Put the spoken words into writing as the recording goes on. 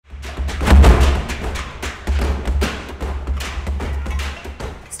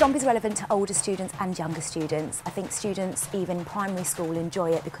STOMP is relevant to older students and younger students. I think students, even in primary school,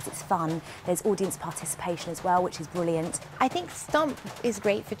 enjoy it because it's fun. There's audience participation as well, which is brilliant. I think STOMP is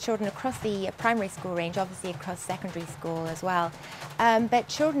great for children across the primary school range, obviously across secondary school as well. But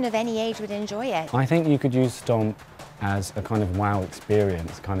children of any age would enjoy it. I think you could use STOMP as a kind of wow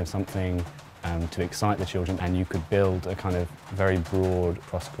experience, kind of something to excite the children, and you could build a kind of very broad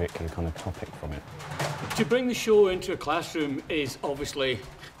cross-curricular kind of topic from it. To bring the show into a classroom is obviously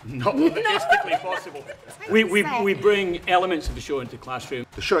not logistically possible. We bring elements of the show into the classroom.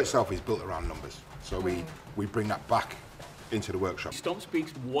 The show itself is built around numbers, so we bring that back into the workshop. STOMP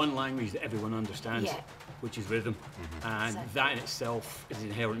speaks one language that everyone understands, which is rhythm, and that in itself is the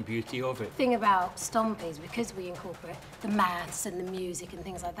inherent beauty of it. The thing about STOMP is because we incorporate the maths and the music and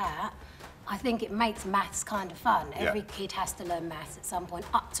things like that, I think it makes maths kind of fun. Every kid has to learn maths at some point,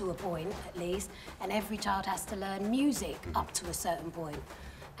 up to a point at least, and every child has to learn music up to a certain point.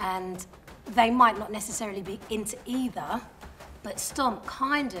 And they might not necessarily be into either, but STOMP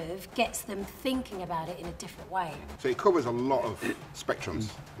kind of gets them thinking about it in a different way. So it covers a lot of spectrums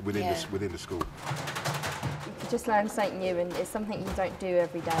within the school. You just learn something new, and it's something you don't do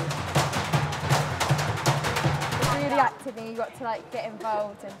every day. It's really active, and you've got to like get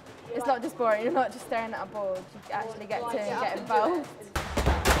involved, and it's not just boring. You're not just staring at a board. You actually get to get involved.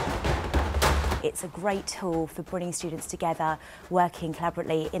 It's a great tool for bringing students together, working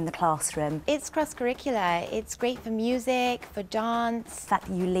collaboratively in the classroom. It's cross-curricular. It's great for music, for dance. The fact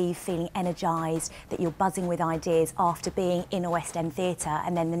that you leave feeling energised, that you're buzzing with ideas after being in a West End theatre,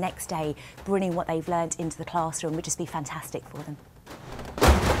 and then the next day bringing what they've learnt into the classroom would just be fantastic for them.